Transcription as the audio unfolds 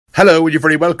Hello and you're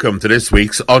very welcome to this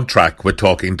week's On Track with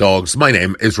Talking Dogs. My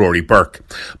name is Rory Burke.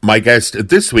 My guest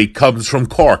this week comes from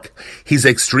Cork. He's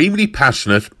extremely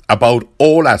passionate about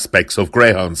all aspects of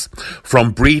greyhounds,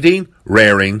 from breeding,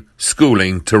 rearing,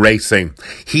 schooling to racing.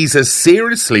 He's a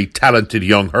seriously talented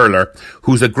young hurler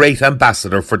who's a great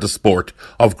ambassador for the sport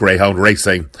of greyhound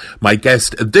racing. My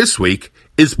guest this week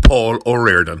is Paul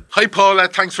O'Riordan. Hi Paul,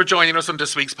 thanks for joining us on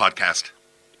this week's podcast.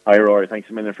 Hi Rory, thanks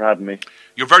a million for having me.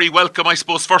 You're very welcome. I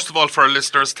suppose, first of all, for our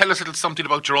listeners, tell us a little something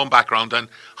about your own background and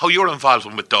how your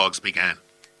involvement with dogs began.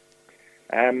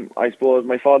 I suppose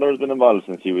my father has been involved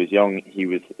since he was young. He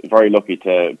was very lucky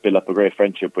to build up a great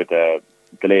friendship with the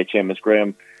late Seamus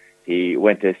Graham. He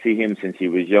went to see him since he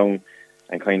was young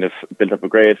and kind of built up a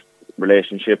great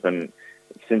relationship, and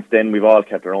since then we've all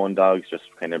kept our own dogs, just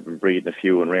kind of been breeding a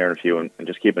few and rearing a few and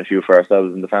just keeping a few for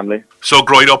ourselves and the family. So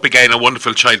growing up again, a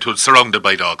wonderful childhood surrounded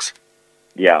by dogs.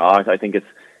 Yeah, I think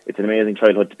it's an amazing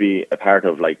childhood to be a part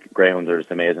of. Like, greyhounds are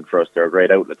just amazing for us. They're a great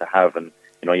outlet to have, and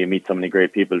you meet so many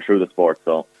great people through the sport.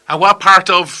 So, and what part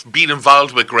of being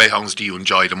involved with greyhounds do you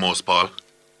enjoy the most, Paul?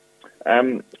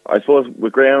 I suppose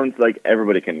with greyhounds, like,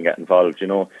 everybody can get involved. I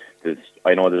know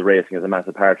there's racing is a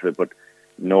massive part of it, but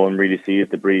no one really sees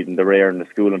the breeding, the rearing, the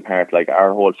schooling part. Like,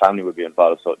 our whole family would be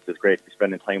involved, so it's just great to be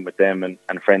spending time with them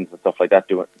and friends and stuff like that,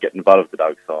 getting involved with the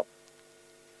dogs. So.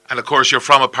 And of course, you're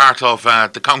from a part of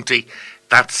the county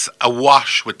that's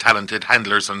awash with talented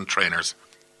handlers and trainers.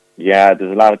 Yeah,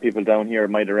 there's a lot of people down here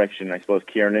in my direction. I suppose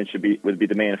Kieran Lynch would be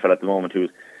the main fella at the moment, who's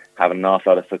having an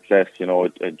awful lot of success.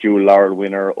 A dual laurel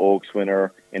winner, Oaks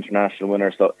winner, international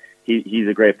winner. So he's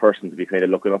a great person to be kind of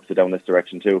looking up to down this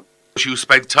direction too. You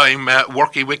spent time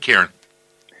working with Kieran?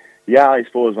 Yeah, I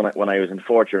suppose when I was in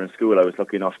fourth year in school, I was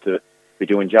lucky enough to be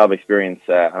doing job experience,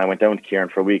 and I went down to Kieran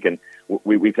for a week, and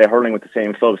we play hurling with the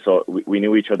same club, so we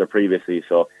knew each other previously,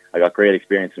 so I got great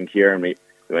experience from Kieran. We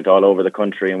went all over the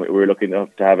country, and we were lucky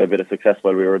enough to have a bit of success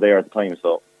while we were there at the time.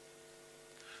 So.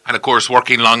 And of course,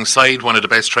 working alongside one of the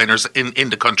best trainers in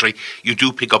the country, you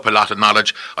do pick up a lot of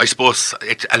knowledge. I suppose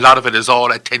a lot of it is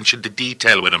all attention to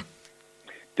detail with him.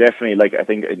 Definitely, like, I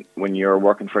think when you're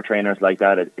working for trainers like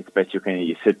that, it's best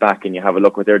you sit back and you have a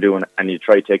look what they're doing, and you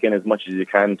try to take in as much as you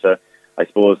can to, I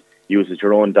suppose, use as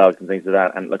your own dogs and things like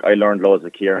that. And look, I learned loads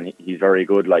of Kieran. He's very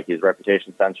good. Like, his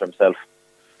reputation stands for himself.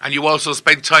 And you also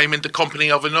spent time in the company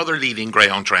of another leading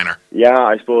greyhound trainer. Yeah,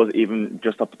 I suppose even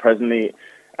just up to presently,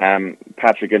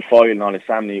 Patrick Guilfoyle and all his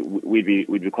family, we'd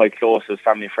be quite close as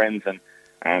family friends.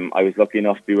 And I was lucky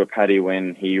enough to be with Paddy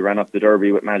when he ran up the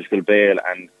Derby with Magical Bale,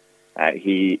 and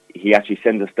he actually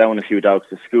sent us down a few dogs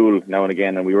to school now and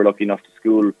again, and we were lucky enough to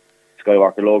school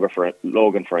Skywalker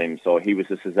Logan for him. So he was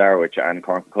a Cesarewitch and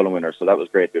Cork and Cullen winner, so that was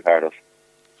great to be part of.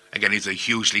 Again, he's a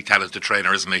hugely talented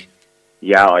trainer, isn't he?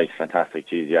 Yeah, he's fantastic.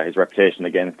 Jeez, yeah, his reputation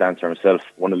again stands for himself.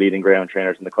 One of the leading greyhound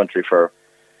trainers in the country for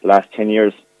the last 10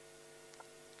 years.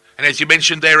 And as you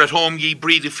mentioned there at home, ye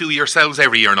breed a few yourselves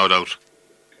every year, no doubt.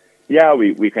 Yeah,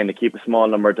 we kind of keep a small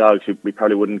number of dogs. We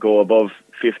probably wouldn't go above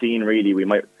 15 really. We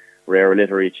might rear a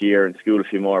litter each year and school a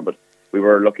few more, but we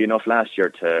were lucky enough last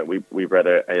year we bred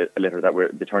a litter that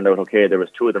they turned out okay. There was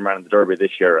two of them running the Derby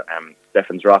this year,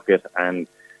 Stefan's Rocket and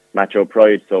Macho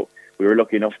Pride. So we were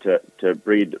lucky enough to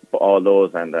breed all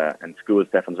those and school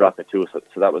Stefan's Rocket too. So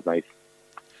that was nice.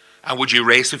 And would you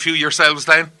race a few yourselves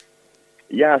then?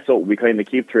 Yeah, so we kind of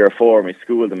keep 3 or 4 and we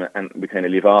school them, and we kind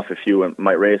of leave off a few and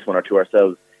might race 1 or 2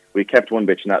 ourselves. We kept one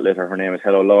bitch in that litter. Her name is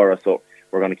Hello Laura, so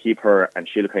we're going to keep her, and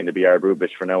she'll kind of be our brood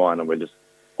bitch from now on, and we'll just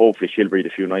hopefully she'll breed a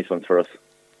few nice ones for us.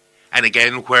 And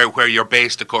again, where you're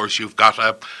based, of course, you've got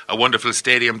a wonderful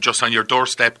stadium just on your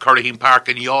doorstep, Curraheen Park,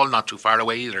 and Youghal not too far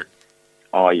away either.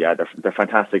 Oh yeah, they're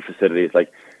fantastic facilities.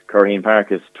 Like, Curraheen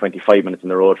Park is 25 minutes on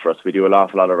the road for us. We do an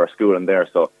awful lot of our schooling there,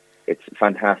 so it's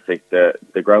fantastic.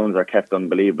 The grounds are kept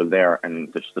unbelievable there,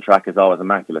 and the track is always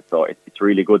immaculate. So it's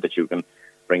really good that you can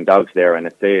bring dogs there and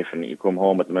it's safe, and you come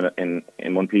home with them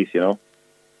in one piece,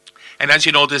 And as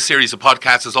you know, this series of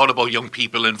podcasts is all about young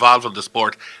people involved in the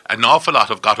sport. An awful lot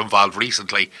have got involved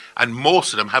recently, and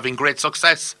most of them having great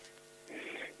success.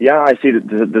 Yeah, I see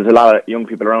that there's a lot of young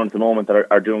people around at the moment that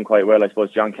are doing quite well. I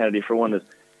suppose John Kennedy, for one,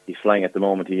 he's flying at the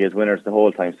moment. He is winners the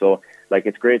whole time. So, like,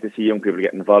 it's great to see young people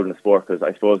getting involved in the sport, because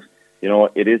I suppose,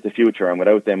 it is the future, and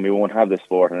without them we won't have this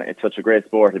sport, and it's such a great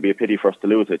sport. It'd be a pity for us to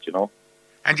lose it,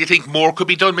 And do you think more could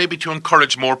be done maybe to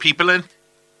encourage more people in?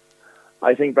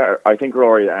 I think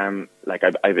Rory, I've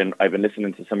been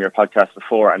listening to some of your podcasts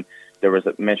before, and there was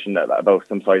a mention about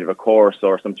some sort of a course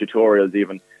or some tutorials,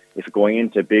 even if going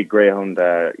into big greyhound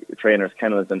trainers'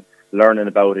 kennels and learning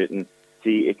about it, and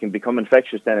see, it can become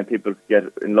infectious then, and people get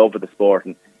in love with the sport.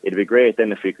 And it'd be great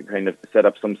then if we could kind of set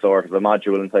up some sort of a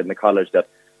module inside in the college that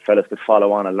fellas could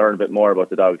follow on and learn a bit more about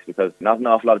the dogs, because not an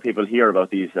awful lot of people hear about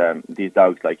these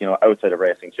dogs, like, outside of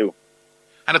racing too.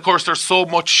 And of course, there's so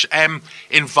much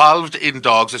involved in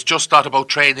dogs. It's just not about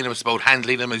training them; it's about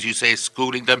handling them, as you say,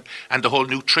 schooling them, and the whole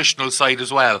nutritional side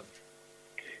as well.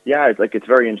 Yeah, it's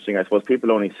very interesting. I suppose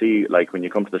people only see, like, when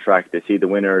you come to the track, they see the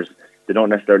winners. They don't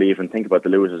necessarily even think about the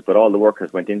losers, but all the work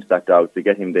has went into that dog to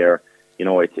get him there.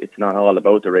 It's not all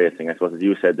about the racing. I suppose, as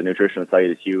you said, the nutritional side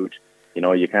is huge.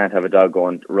 You can't have a dog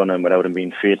going running without him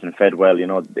being fit and fed well.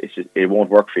 It won't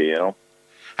work for you.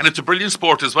 And it's a brilliant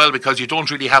sport as well, because you don't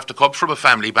really have to come from a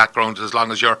family background. As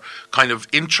long as you're kind of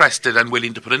interested and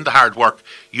willing to put in the hard work,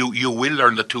 you will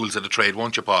learn the tools of the trade,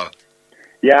 won't you, Paul?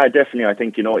 Yeah, definitely. I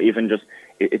think, even just,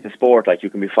 it's a sport. Like, you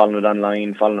can be following it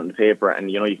online, following it on the paper,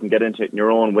 and, you can get into it in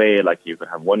your own way. Like, you could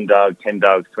have 1 dog, 10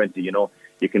 dogs, 20,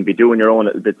 you can be doing your own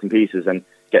little bits and pieces and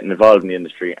getting involved in the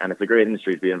industry. And it's a great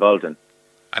industry to be involved in.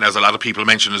 And as a lot of people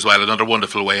mention as well, another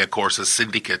wonderful way, of course, is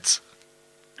syndicates.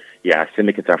 Yeah,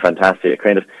 syndicates are fantastic.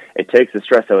 It takes the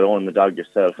stress out of owning the dog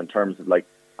yourself, in terms of, like,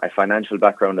 a financial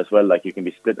background as well. Like, you can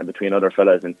be splitting between other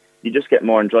fellas, and you just get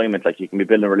more enjoyment. Like, you can be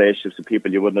building relationships with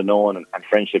people you wouldn't have known, and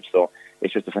friendships. So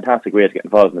it's just a fantastic way to get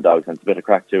involved in the dogs, and it's a bit of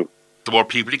crack too. The more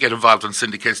people you get involved in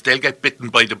syndicates, they'll get bitten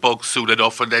by the bug soon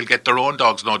enough, and they'll get their own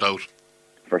dogs, no doubt.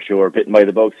 For sure, bitten by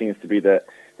the bug seems to be the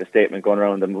statement going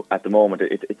around at the moment.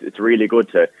 It's really good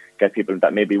to get people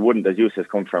that maybe wouldn't, as you said,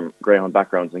 come from greyhound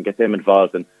backgrounds, and get them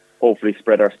involved, and hopefully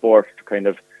spread our sport kind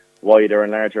of wider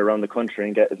and larger around the country,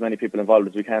 and get as many people involved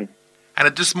as we can. And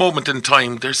at this moment in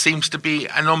time, there seems to be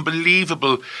an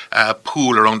unbelievable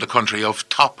pool around the country of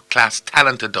top-class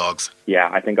talented dogs. Yeah,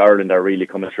 I think Ireland are really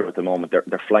coming through at the moment.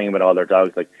 They're flying with all their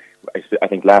dogs. Like, I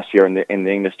think last year in the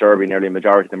English Derby, nearly a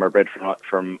majority of them are bred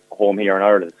from home here in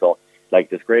Ireland. So, like,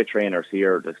 there's great trainers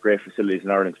here, there's great facilities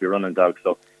in Ireland to be running dogs.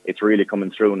 So it's really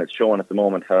coming through, and it's showing at the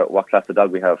moment what class of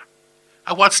dog we have.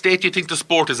 At what state do you think the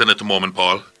sport is in at the moment,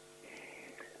 Paul?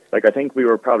 Like, I think we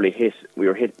were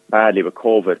hit badly with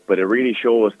COVID, but it really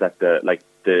shows that the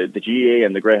GAA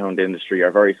and the greyhound industry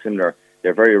are very similar.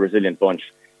 They're a very resilient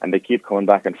bunch, and they keep coming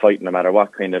back and fighting no matter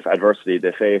what kind of adversity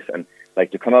they face. And,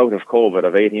 like, to come out of COVID,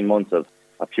 of 18 months of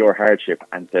pure hardship,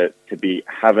 and to be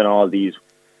having all these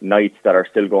nights that are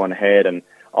still going ahead, and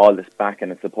all this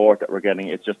backing and support that we're getting,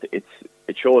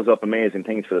 it shows up amazing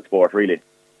things for the sport, really.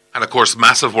 And of course,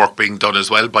 massive work being done as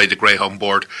well by the Greyhound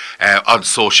Board on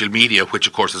social media, which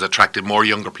of course has attracted more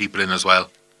younger people in as well.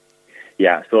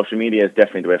 Yeah, social media is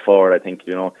definitely the way forward. I think,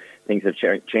 things have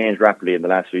changed rapidly in the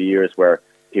last few years, where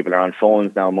people are on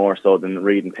phones now more so than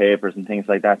reading papers and things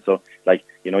like that. So, like,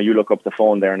 you look up the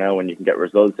phone there now and you can get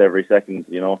results every second.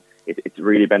 It's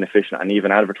really beneficial. And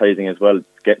even advertising as well,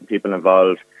 getting people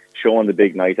involved, showing the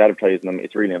big nights, advertising them,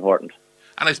 it's really important.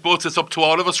 And I suppose it's up to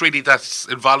all of us really that's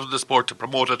involved in the sport to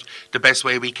promote it the best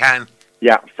way we can.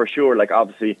 Yeah, for sure. Like,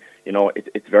 obviously,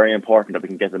 it's very important that we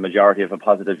can get the majority of a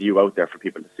positive view out there for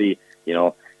people to see.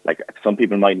 Like, some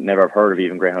people might never have heard of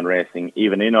even greyhound racing.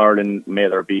 Even in Ireland, may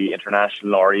there be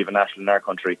international or even national in our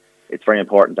country, it's very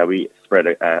important that we spread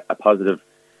a positive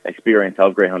experience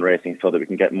of greyhound racing so that we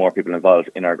can get more people involved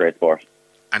in our great sport.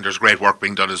 And there's great work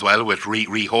being done as well with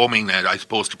rehoming. I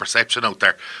suppose the perception out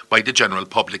there by the general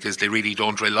public is they really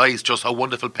don't realise just how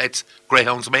wonderful pets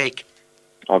greyhounds make.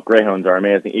 Oh, greyhounds are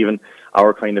amazing. Even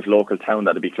our kind of local town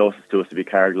that would be closest to us would be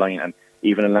Carrigaline, and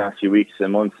even in the last few weeks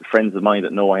and months, friends of mine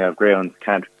that know I have greyhounds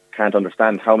can't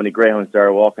understand how many greyhounds there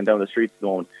are walking down the streets at the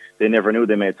moment. They never knew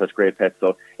they made such great pets,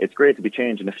 so it's great to be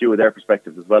changing a few of their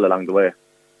perspectives as well along the way.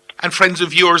 And friends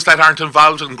of yours that aren't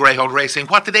involved in greyhound racing,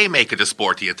 what do they make of the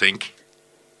sport, do you think?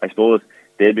 I suppose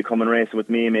they'd be coming racing with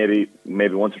me maybe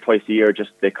once or twice a year. Just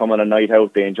they come on a night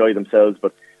out, they enjoy themselves.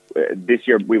 But this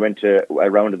year we went to a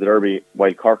round of the Derby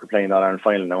while Cork were playing that Ireland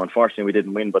final. Now, unfortunately, we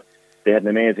didn't win, but they had an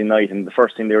amazing night. And the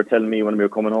first thing they were telling me when we were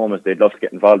coming home is they'd love to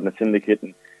get involved in a syndicate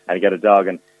and get a dog,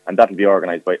 and that'll be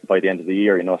organised by the end of the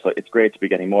year. So it's great to be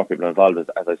getting more people involved,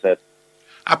 as I said.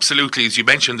 Absolutely, as you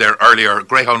mentioned there earlier,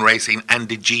 greyhound racing and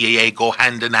the GAA go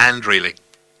hand in hand, really.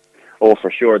 Oh,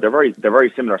 for sure. They're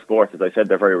very similar sports. As I said,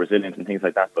 they're very resilient and things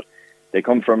like that. But they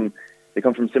come from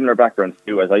similar backgrounds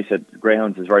too. As I said,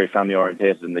 greyhounds is very family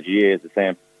orientated, and the GAA is the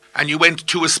same. And you went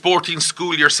to a sporting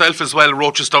school yourself as well,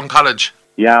 Rochestown College.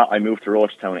 Yeah, I moved to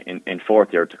Rochestown in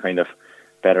fourth year to kind of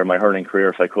better my hurling career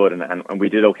if I could, and we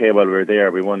did okay while we were there.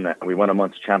 We won a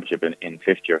month's championship in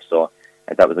fifth year, so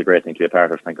that was a great thing to be a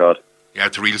part of. Thank God. Yeah,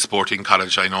 it's a real sporting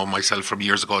college. I know myself from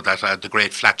years ago that the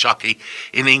great flat jockey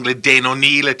in England, Dane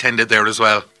O'Neill, attended there as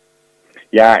well.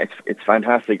 Yeah, it's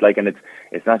fantastic. Like, and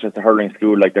it's not just a hurling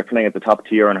school. Like, they're playing at the top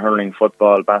tier in hurling,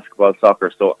 football, basketball,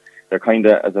 soccer. So they're kind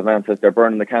of, as a man says, they're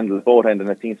burning the candle at both ends, and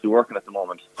it seems to be working at the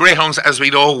moment. Greyhounds, as we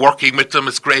know, working with them,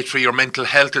 it's great for your mental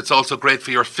health. It's also great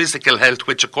for your physical health,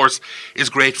 which of course is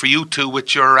great for you too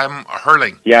with your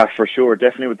hurling. Yeah, for sure.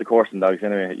 Definitely with the coursing dogs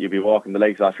anyway. You'll be walking the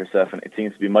legs off yourself, and it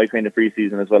seems to be my kind of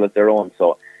pre-season as well as their own.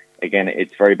 So again,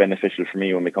 it's very beneficial for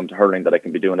me when we come to hurling that I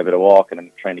can be doing a bit of walking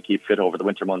and trying to keep fit over the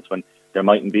winter months when there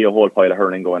mightn't be a whole pile of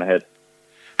hurling going ahead.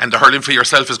 And the hurling for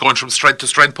yourself is going from strength to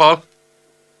strength, Paul?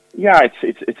 Yeah,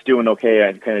 it's doing okay.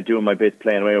 I'm kind of doing my bit,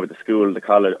 playing away with the school, the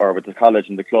college, or with the college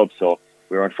and the club. So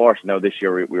we were unfortunate now this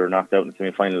year. We were knocked out in the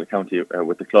semi-final of the county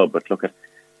with the club. But look at,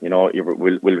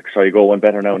 we'll try to go one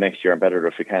better now next year and better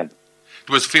if we can.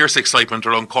 There was fierce excitement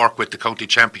around Cork with the county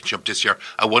championship this year.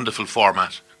 A wonderful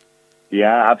format.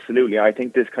 Yeah, absolutely. I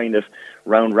think this kind of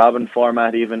round robin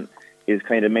format even is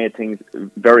kind of made things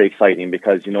very exciting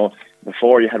because,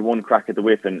 before you had one crack at the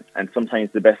whip and sometimes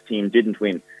the best team didn't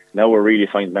win. Now we're really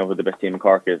finding out who the best team in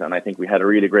Cork is, and I think we had a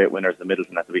really great winners in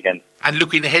Middleton at the weekend. And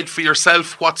looking ahead for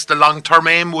yourself, what's the long-term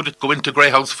aim? Would it go into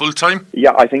Greyhounds full-time?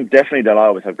 Yeah, I think definitely they'll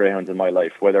always have Greyhounds in my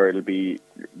life, whether it'll be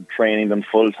training them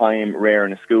full-time,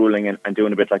 rearing schooling and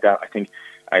doing a bit like that. I think,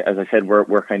 as I said,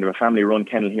 we're kind of a family-run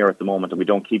kennel here at the moment, and we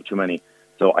don't keep too many.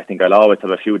 So I think I'll always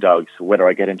have a few dogs. Whether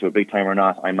I get into a big time or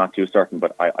not, I'm not too certain,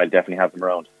 but I'll definitely have them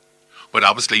around. But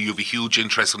obviously you have a huge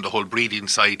interest in the whole breeding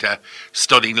side,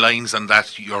 studying lines and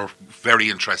that you're very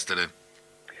interested in.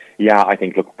 Yeah, I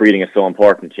think, look, breeding is so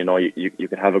important. You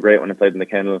could have a great one inside in the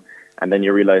kennel and then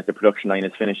you realise the production line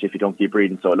is finished if you don't keep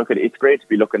breeding. So look, it's great to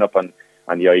be looking up on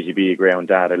the IGB Greyhound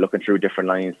data, looking through different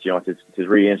lines. It's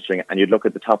really interesting. And you'd look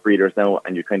at the top breeders now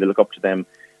and you kind of look up to them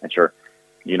and sure,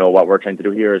 what we're trying to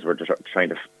do here is we're just trying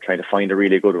to find a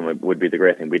really good one would be the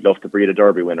great thing. We'd love to breed a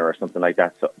Derby winner or something like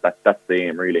that. So that's the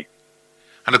aim, really.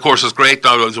 And of course it's great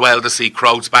now as well to see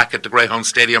crowds back at the Greyhound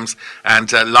stadiums,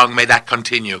 and long may that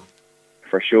continue.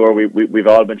 For sure, we've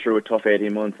all been through a tough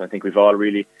 18 months. I think we've all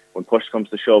really, when push comes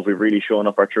to shove, we've really shown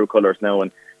up our true colours now,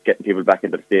 and getting people back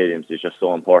into the stadiums is just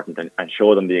so important, and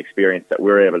show them the experience that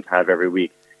we're able to have every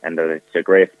week, and that it's a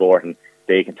great sport, and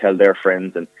they can tell their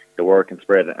friends, and the word can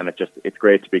spread, and it's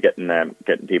great to be getting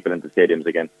people into stadiums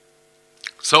again.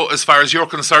 So as far as you're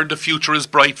concerned, the future is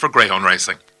bright for Greyhound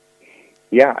racing?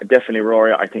 Yeah, definitely,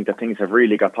 Rory. I think that things have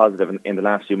really got positive in the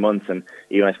last few months, and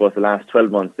even I suppose the last 12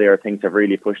 months there, things have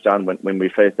really pushed on when we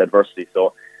faced adversity.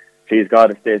 So, please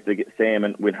God, it stays the same,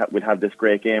 and we'll have this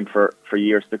great game for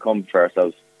years to come for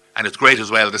ourselves. And it's great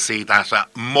as well to see that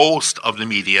most of the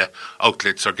media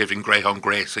outlets are giving Greyhound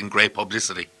racing great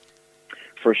publicity.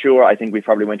 For sure, I think we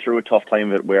probably went through a tough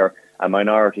time of it where a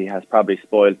minority has probably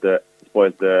spoiled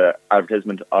the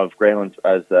advertisement of Greyhounds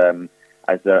as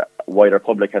the wider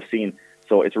public have seen.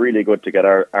 So it's really good to get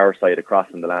our side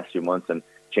across in the last few months and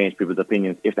change people's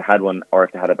opinions if they had one or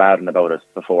if they had a bad one about it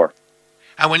before.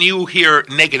 And when you hear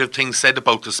negative things said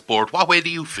about the sport, what way do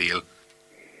you feel?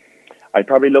 I'd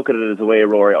probably look at it as a way,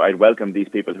 Rory, I'd welcome these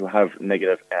people who have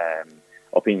negative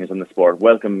opinions on the sport.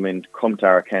 Welcome them in, come to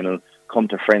our kennel, come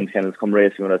to friends' kennels, come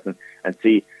racing with us and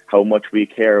see how much we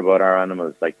care about our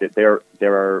animals. Like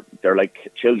they're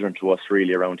like children to us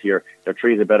really around here. They're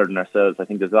treated better than ourselves. I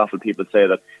think there's awful people say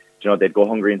that they'd go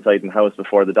hungry inside the house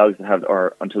before the dogs have,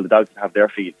 or until the dogs have their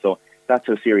feed. So that's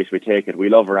how serious we take it. We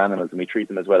love our animals and we treat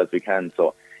them as well as we can.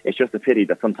 So it's just a pity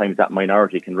that sometimes that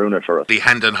minority can ruin it for us. The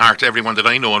hand and heart, everyone that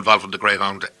I know involved in the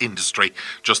greyhound industry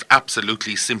just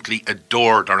absolutely, simply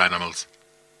adore their animals.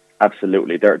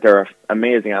 Absolutely. They're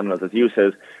amazing animals. As you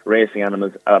says, racing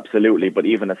animals, absolutely. But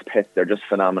even as pets, they're just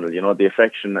phenomenal. The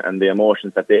affection and the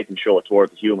emotions that they can show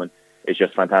towards the human is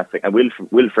just fantastic. And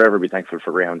we'll forever be thankful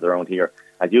for greyhounds around here.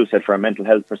 As you said, from a mental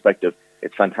health perspective,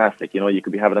 it's fantastic. You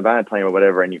could be having a bad time or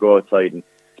whatever, and you go outside and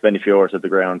spend a few hours at the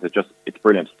greyhounds. It's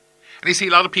brilliant. And you see,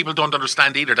 a lot of people don't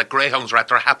understand either that greyhounds are at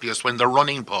their happiest when they're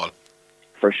running, Paul.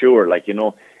 For sure.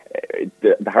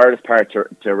 The hardest part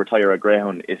to retire a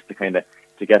greyhound is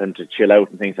to get them to chill out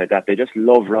and things like that. They just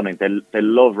love running. They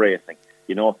love racing.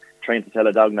 Trying to tell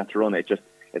a dog not to run, it's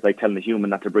like telling a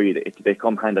human not to breathe. They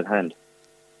come hand in hand.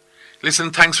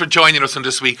 Listen, thanks for joining us on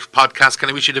this week's podcast. Can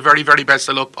I wish you the very, very best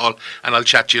of luck, Paul, and I'll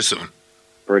chat to you soon.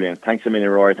 Brilliant. Thanks a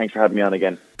million, Rory. Thanks for having me on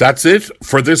again. That's it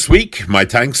for this week. My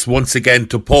thanks once again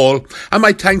to Paul, and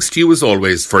my thanks to you as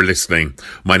always for listening.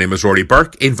 My name is Rory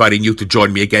Burke, inviting you to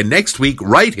join me again next week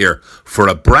right here for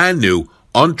a brand new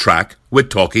On Track with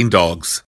Talking Dogs.